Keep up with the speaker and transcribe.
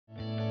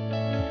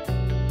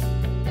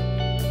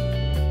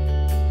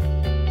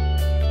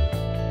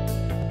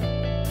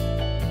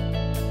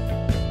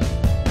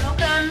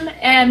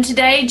And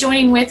today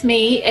joining with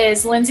me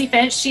is Lindsay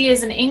Finch. She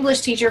is an English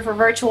teacher for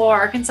Virtual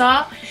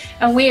Arkansas.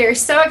 And we are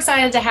so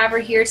excited to have her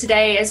here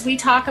today as we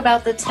talk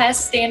about the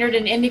Test Standard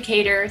and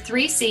Indicator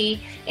 3C,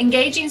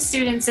 engaging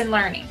students in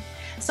learning.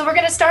 So we're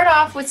going to start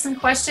off with some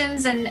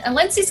questions, and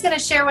Lindsay's going to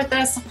share with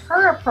us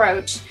her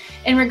approach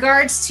in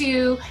regards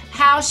to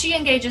how she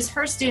engages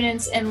her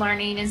students in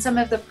learning and some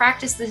of the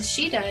practices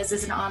she does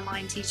as an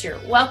online teacher.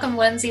 Welcome,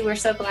 Lindsay. We're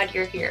so glad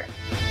you're here.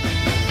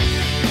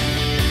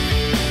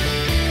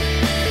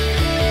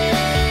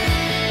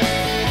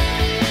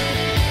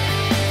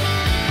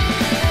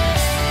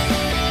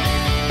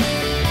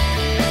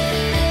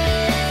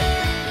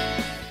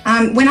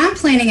 When I'm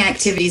planning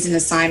activities and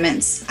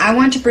assignments, I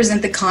want to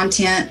present the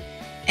content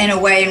in a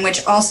way in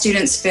which all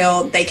students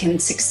feel they can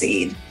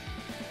succeed.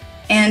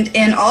 And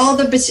in all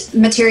the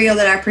material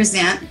that I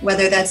present,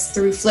 whether that's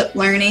through Flip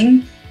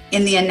Learning,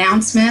 in the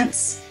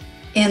announcements,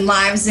 in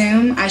live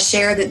Zoom, I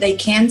share that they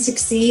can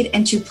succeed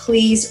and to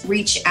please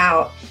reach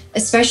out.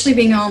 Especially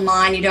being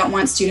online, you don't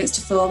want students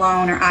to feel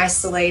alone or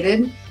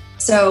isolated.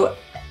 So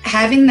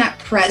having that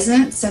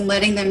presence and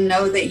letting them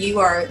know that you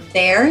are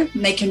there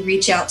and they can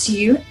reach out to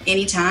you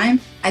anytime,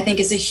 I think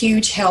is a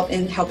huge help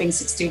in helping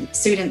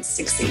students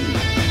succeed.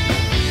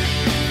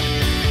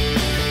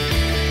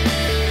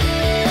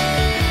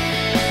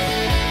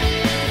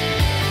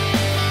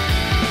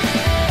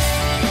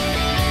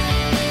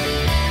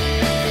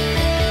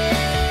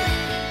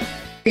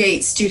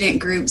 Create student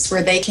groups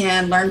where they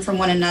can learn from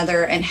one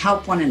another and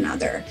help one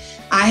another.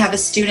 I have a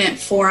student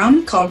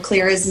forum called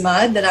Clear as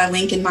Mud that I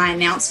link in my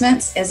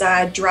announcements as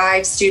I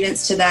drive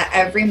students to that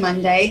every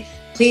Monday.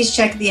 Please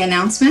check the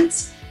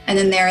announcements, and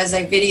then there is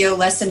a video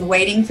lesson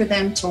waiting for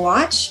them to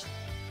watch.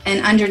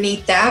 And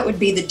underneath that would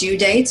be the due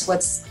dates,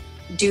 what's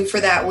due for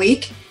that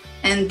week.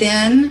 And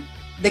then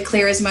the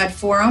Clear as Mud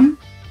forum,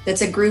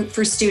 that's a group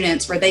for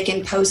students where they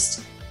can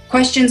post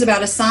questions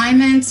about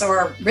assignments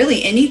or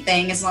really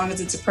anything as long as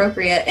it's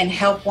appropriate and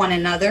help one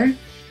another.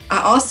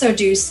 I also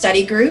do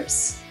study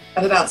groups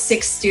of about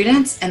 6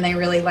 students, and they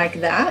really like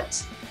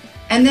that.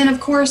 And then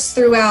of course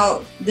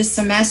throughout the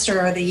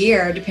semester or the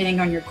year, depending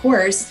on your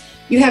course,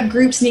 you have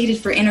groups needed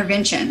for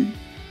intervention.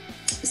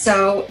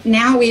 So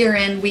now we are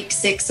in week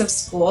 6 of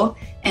school,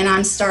 and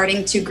I'm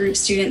starting to group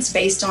students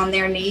based on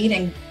their need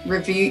and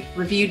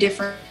review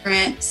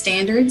different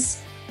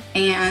standards.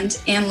 And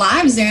in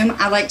live Zoom,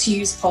 I like to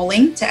use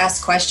polling to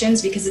ask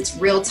questions because it's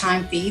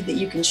real-time feed that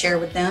you can share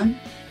with them.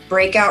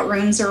 Breakout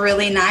rooms are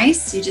really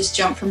nice. You just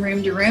jump from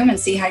room to room and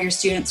see how your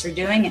students are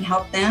doing and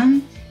help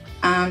them.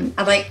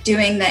 I like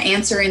doing the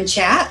answer in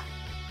chat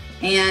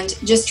and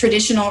just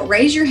traditional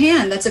raise your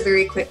hand. That's a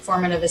very quick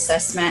formative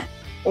assessment,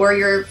 or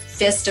your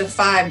fist of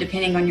 5,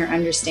 depending on your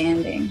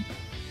understanding.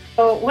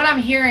 So what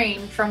I'm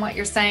hearing from what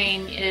you're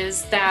saying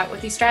is that with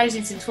these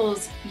strategies and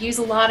tools, use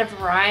a lot of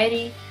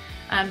variety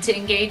to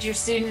engage your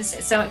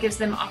students, so it gives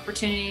them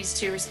opportunities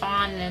to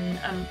respond in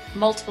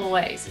multiple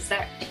ways. Is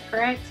that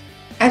correct?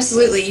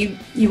 Absolutely.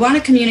 You want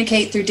to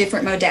communicate through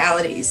different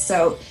modalities.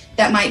 So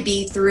that might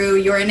be through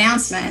your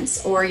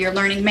announcements or your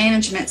learning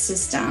management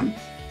system,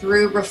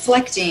 through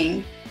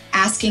reflecting,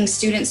 asking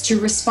students to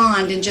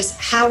respond, and just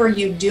how are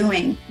you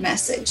doing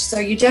message. So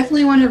you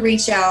definitely want to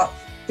reach out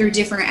through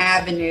different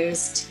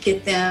avenues to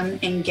get them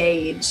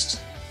engaged.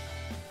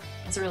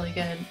 That's really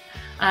good.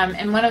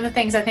 And one of the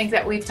things I think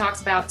that we've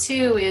talked about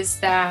too is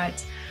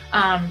that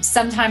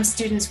sometimes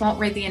students won't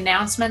read the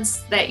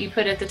announcements that you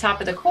put at the top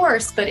of the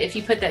course, but if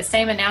you put that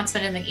same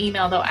announcement in the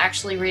email, they'll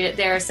actually read it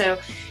there. So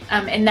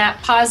in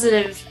that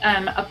positive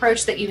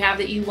approach that you have,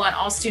 that you want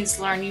all students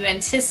to learn, you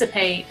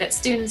anticipate that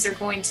students are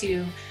going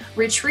to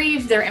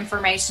retrieve their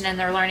information and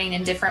their learning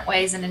in different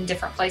ways and in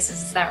different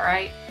places. Is that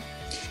right?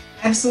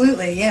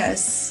 Absolutely,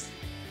 yes.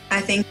 I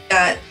think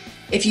that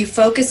if you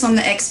focus on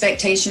the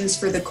expectations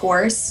for the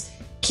course,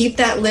 keep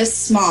that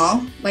list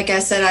small. Like I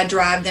said, I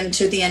drive them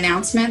to the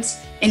announcements.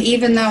 And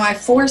even though I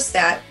force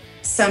that,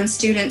 some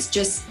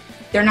students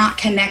they're not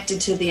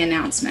connected to the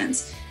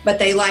announcements, but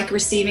they like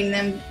receiving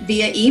them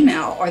via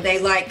email, or they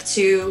like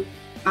to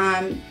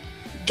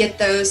get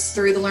those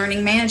through the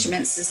learning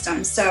management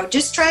system. So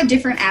just try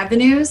different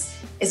avenues,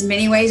 as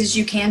many ways as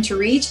you can to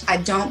reach. I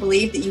don't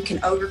believe that you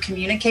can over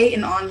communicate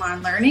in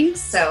online learning.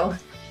 So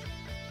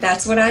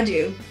that's what I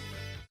do.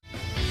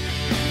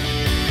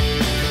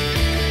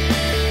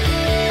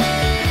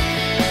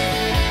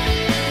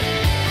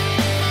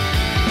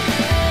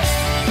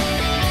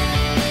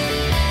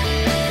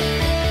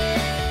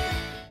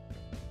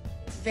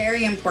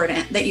 Very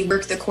important that you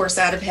work the course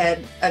out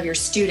ahead of your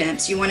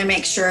students. You want to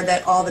make sure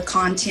that all the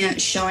content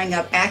is showing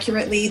up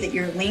accurately, that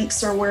your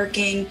links are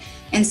working.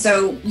 And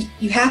so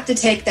you have to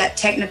take that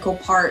technical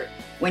part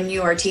when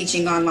you are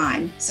teaching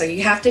online. So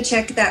you have to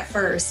check that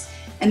first.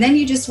 And then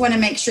you just want to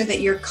make sure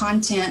that your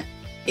content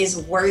is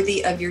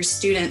worthy of your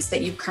students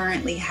that you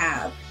currently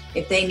have.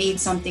 If they need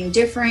something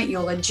different,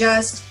 you'll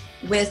adjust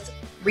with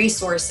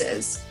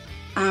resources.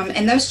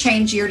 And those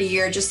change year to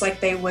year, just like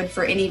they would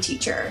for any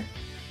teacher.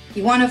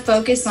 You want to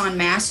focus on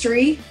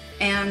mastery,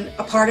 and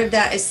a part of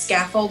that is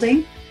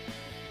scaffolding.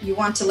 You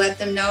want to let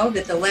them know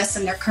that the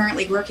lesson they're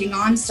currently working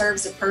on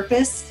serves a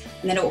purpose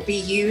and that it will be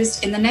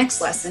used in the next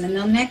lesson and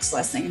the next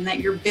lesson, and that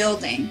you're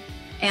building.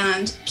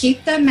 And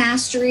keep the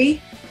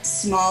mastery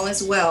small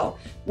as well.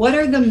 What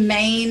are the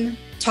main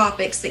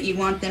topics that you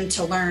want them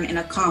to learn and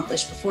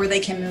accomplish before they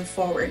can move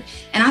forward?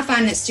 And I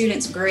find that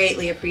students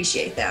greatly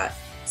appreciate that.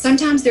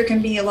 Sometimes there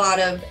can be a lot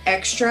of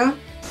extra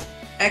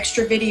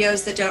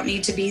videos that don't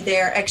need to be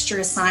there, extra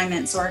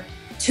assignments, or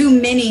too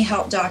many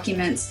help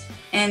documents,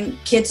 and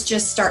kids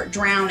just start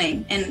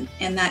drowning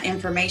in that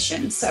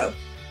information. So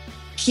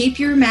keep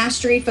your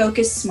mastery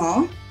focus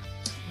small,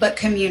 but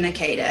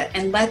communicate it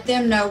and let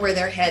them know where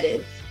they're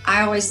headed.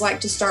 I always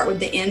like to start with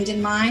the end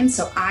in mind,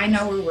 so I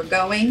know where we're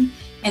going,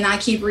 and I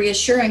keep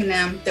reassuring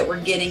them that we're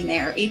getting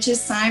there. Each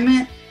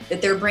assignment,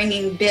 that they're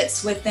bringing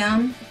bits with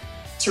them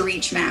to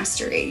reach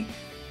mastery.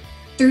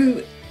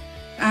 Through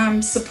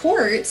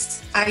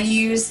supports, I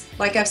use,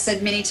 like I've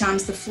said many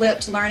times, the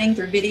flipped learning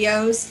through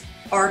videos,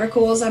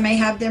 articles I may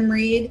have them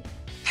read,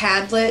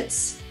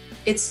 Padlets.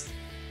 It's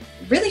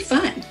really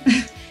fun.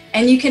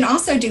 And you can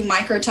also do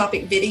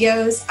micro-topic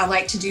videos. I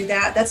like to do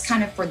that. That's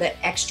kind of for the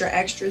extra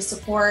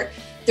support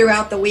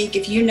throughout the week.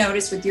 If you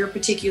notice with your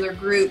particular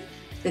group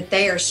that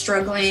they are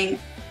struggling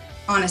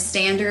on a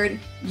standard,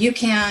 you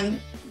can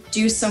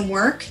do some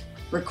work,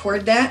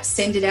 record that,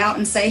 send it out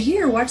and say,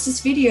 here, watch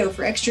this video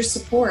for extra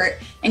support.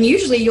 And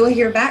usually you'll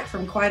hear back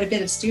from quite a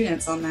bit of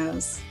students on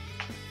those.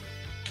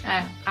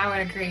 I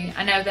would agree.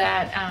 I know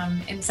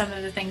that in some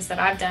of the things that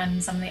I've done,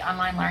 some of the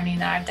online learning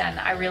that I've done,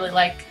 I really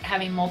like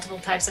having multiple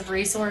types of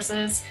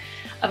resources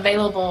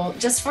available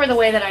just for the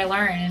way that I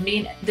learn. And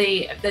being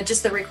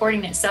just the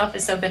recording itself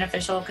is so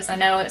beneficial, because I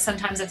know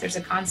sometimes if there's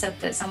a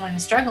concept that someone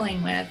is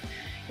struggling with,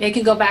 they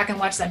can go back and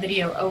watch that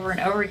video over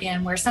and over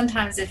again, where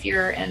sometimes if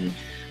you're in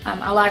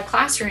a live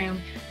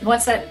classroom,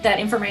 once that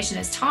information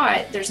is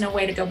taught, there's no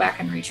way to go back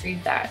and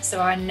retrieve that. So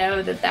I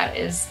know that that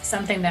is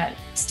something that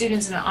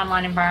students in an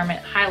online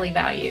environment highly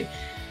value.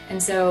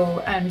 And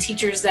so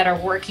teachers that are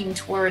working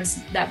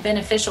towards that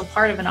beneficial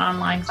part of an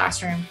online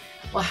classroom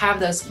will have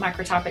those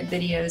micro-topic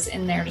videos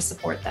in there to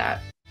support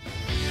that.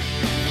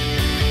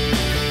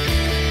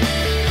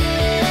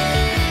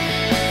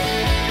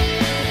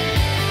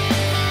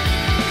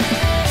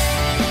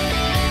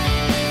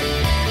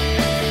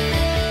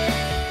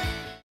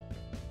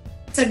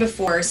 Said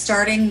before,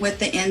 starting with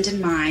the end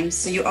in mind.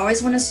 So you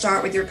always want to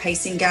start with your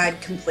pacing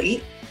guide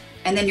complete,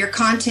 and then your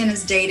content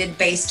is dated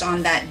based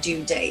on that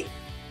due date.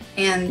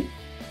 And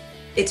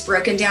it's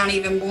broken down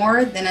even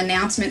more. Then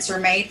announcements are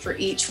made for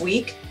each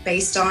week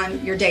based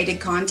on your dated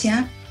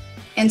content.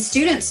 And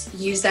students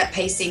use that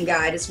pacing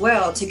guide as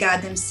well to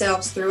guide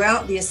themselves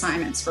throughout the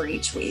assignments for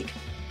each week.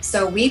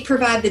 So we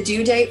provide the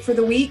due date for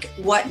the week,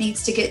 what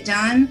needs to get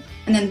done,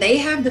 and then they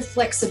have the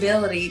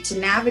flexibility to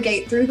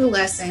navigate through the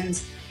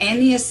lessons and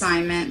the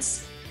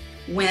assignments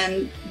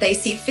when they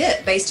see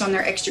fit based on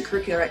their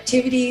extracurricular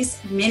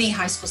activities. Many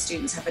high school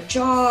students have a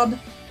job,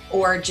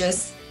 or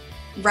just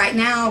right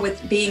now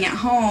with being at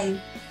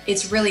home,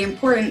 it's really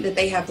important that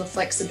they have the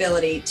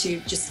flexibility to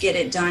just get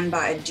it done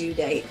by a due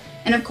date.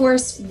 And of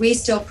course, we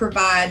still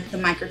provide the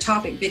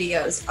micro-topic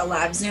videos, a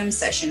live Zoom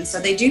session. So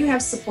they do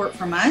have support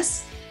from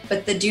us,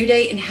 but the due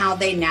date and how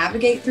they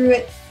navigate through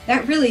it,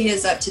 that really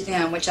is up to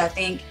them, which I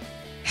think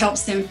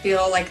helps them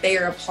feel like they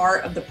are a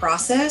part of the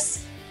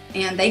process.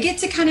 And they get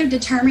to kind of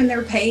determine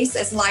their pace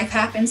as life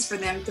happens for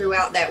them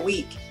throughout that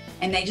week,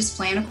 and they just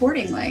plan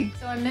accordingly.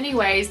 So in many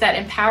ways that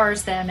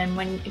empowers them, and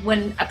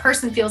when a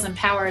person feels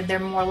empowered, they're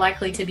more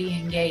likely to be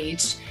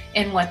engaged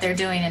in what they're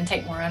doing and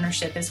take more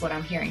ownership, is what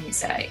I'm hearing you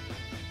say.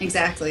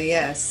 Exactly,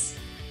 yes.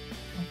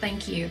 Well,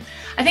 thank you.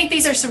 I think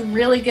these are some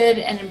really good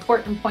and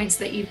important points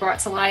that you brought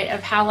to light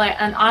of how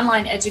an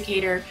online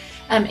educator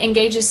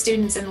engages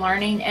students in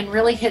learning and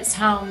really hits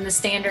home the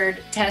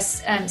standard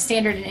test,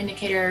 standard and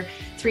indicator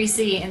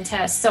 3C in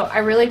tests. So I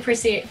really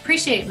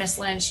appreciate Ms.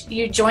 Lynch,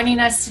 you joining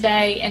us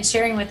today and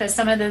sharing with us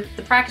some of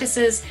the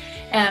practices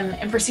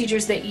and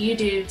procedures that you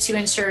do to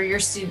ensure your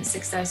student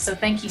success. So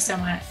thank you so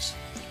much.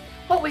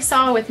 What we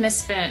saw with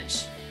Ms.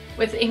 Finch,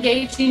 with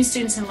engaging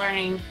students in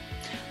learning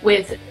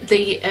with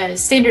the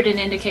standard and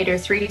indicator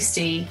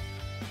 3C,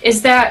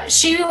 is that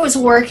she was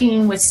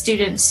working with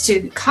students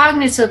to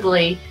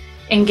cognitively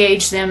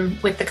engage them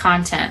with the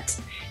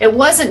content. It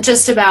wasn't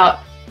just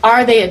about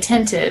are they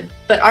attentive,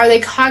 but are they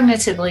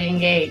cognitively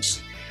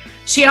engaged?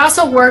 She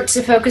also worked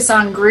to focus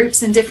on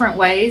groups in different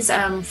ways,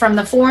 from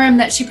the forum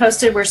that she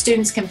posted where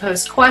students can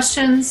post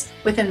questions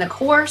within the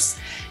course,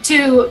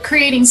 to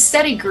creating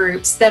study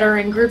groups that are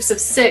in groups of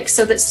 6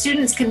 so that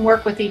students can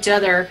work with each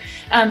other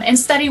and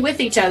study with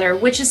each other,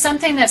 which is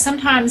something that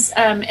sometimes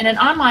in an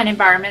online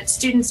environment,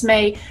 students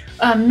may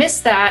miss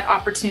that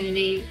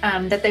opportunity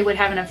that they would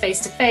have in a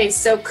face-to-face.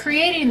 So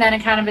creating that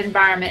kind of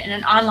environment in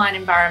an online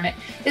environment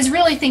is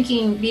really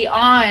thinking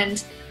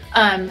beyond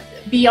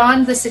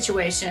the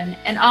situation,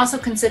 and also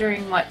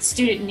considering what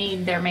student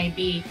need there may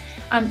be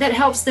that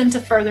helps them to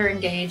further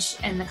engage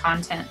in the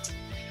content.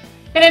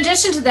 In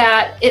addition to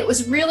that, it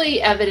was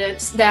really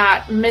evident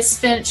that Ms.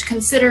 Finch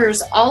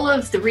considers all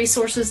of the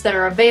resources that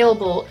are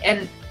available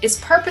and is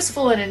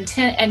purposeful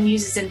and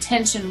uses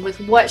intention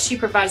with what she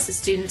provides the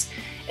students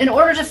in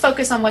order to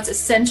focus on what's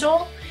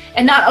essential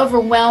and not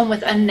overwhelm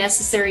with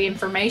unnecessary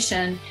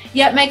information,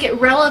 yet make it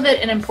relevant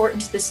and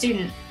important to the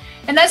student.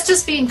 And that's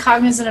just being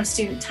cognizant of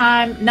student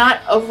time,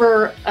 not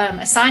over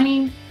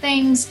assigning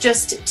things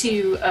just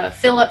to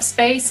fill up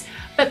space,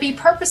 but be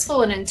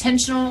purposeful and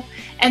intentional,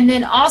 and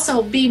then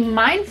also be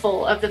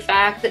mindful of the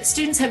fact that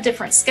students have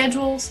different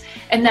schedules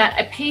and that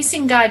a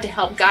pacing guide to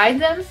help guide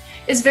them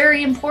is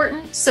very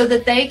important so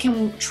that they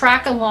can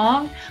track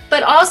along,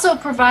 but also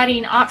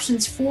providing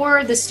options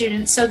for the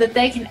students so that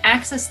they can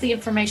access the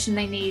information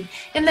they need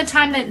in the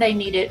time that they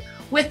need it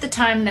with the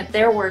time that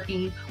they're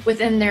working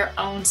within their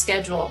own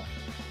schedule.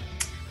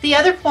 The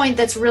other point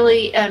that's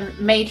really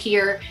made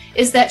here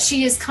is that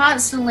she is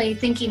constantly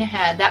thinking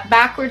ahead, that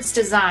backwards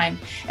design.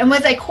 And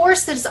with a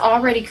course that's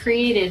already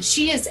created,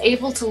 she is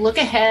able to look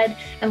ahead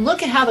and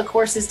look at how the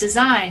course is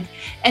designed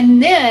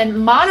and then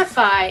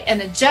modify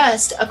and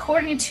adjust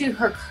according to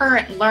her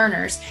current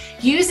learners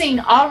using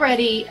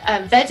already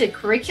a vetted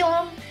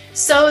curriculum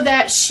so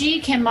that she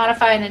can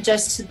modify and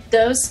adjust to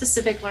those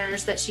specific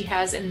learners that she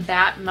has in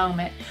that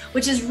moment,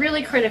 which is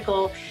really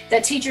critical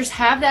that teachers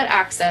have that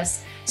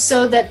access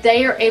so that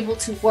they are able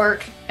to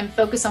work and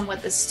focus on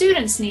what the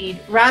students need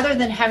rather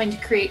than having to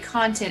create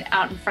content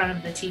out in front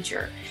of the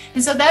teacher.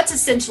 And so that's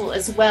essential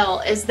as well,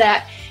 is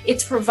that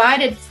it's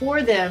provided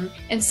for them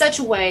in such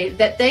a way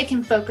that they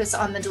can focus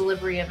on the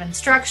delivery of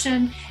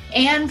instruction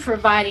and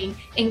providing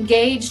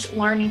engaged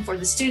learning for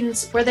the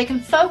students where they can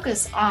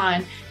focus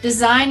on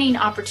designing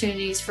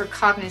opportunities for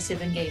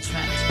cognitive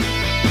engagement.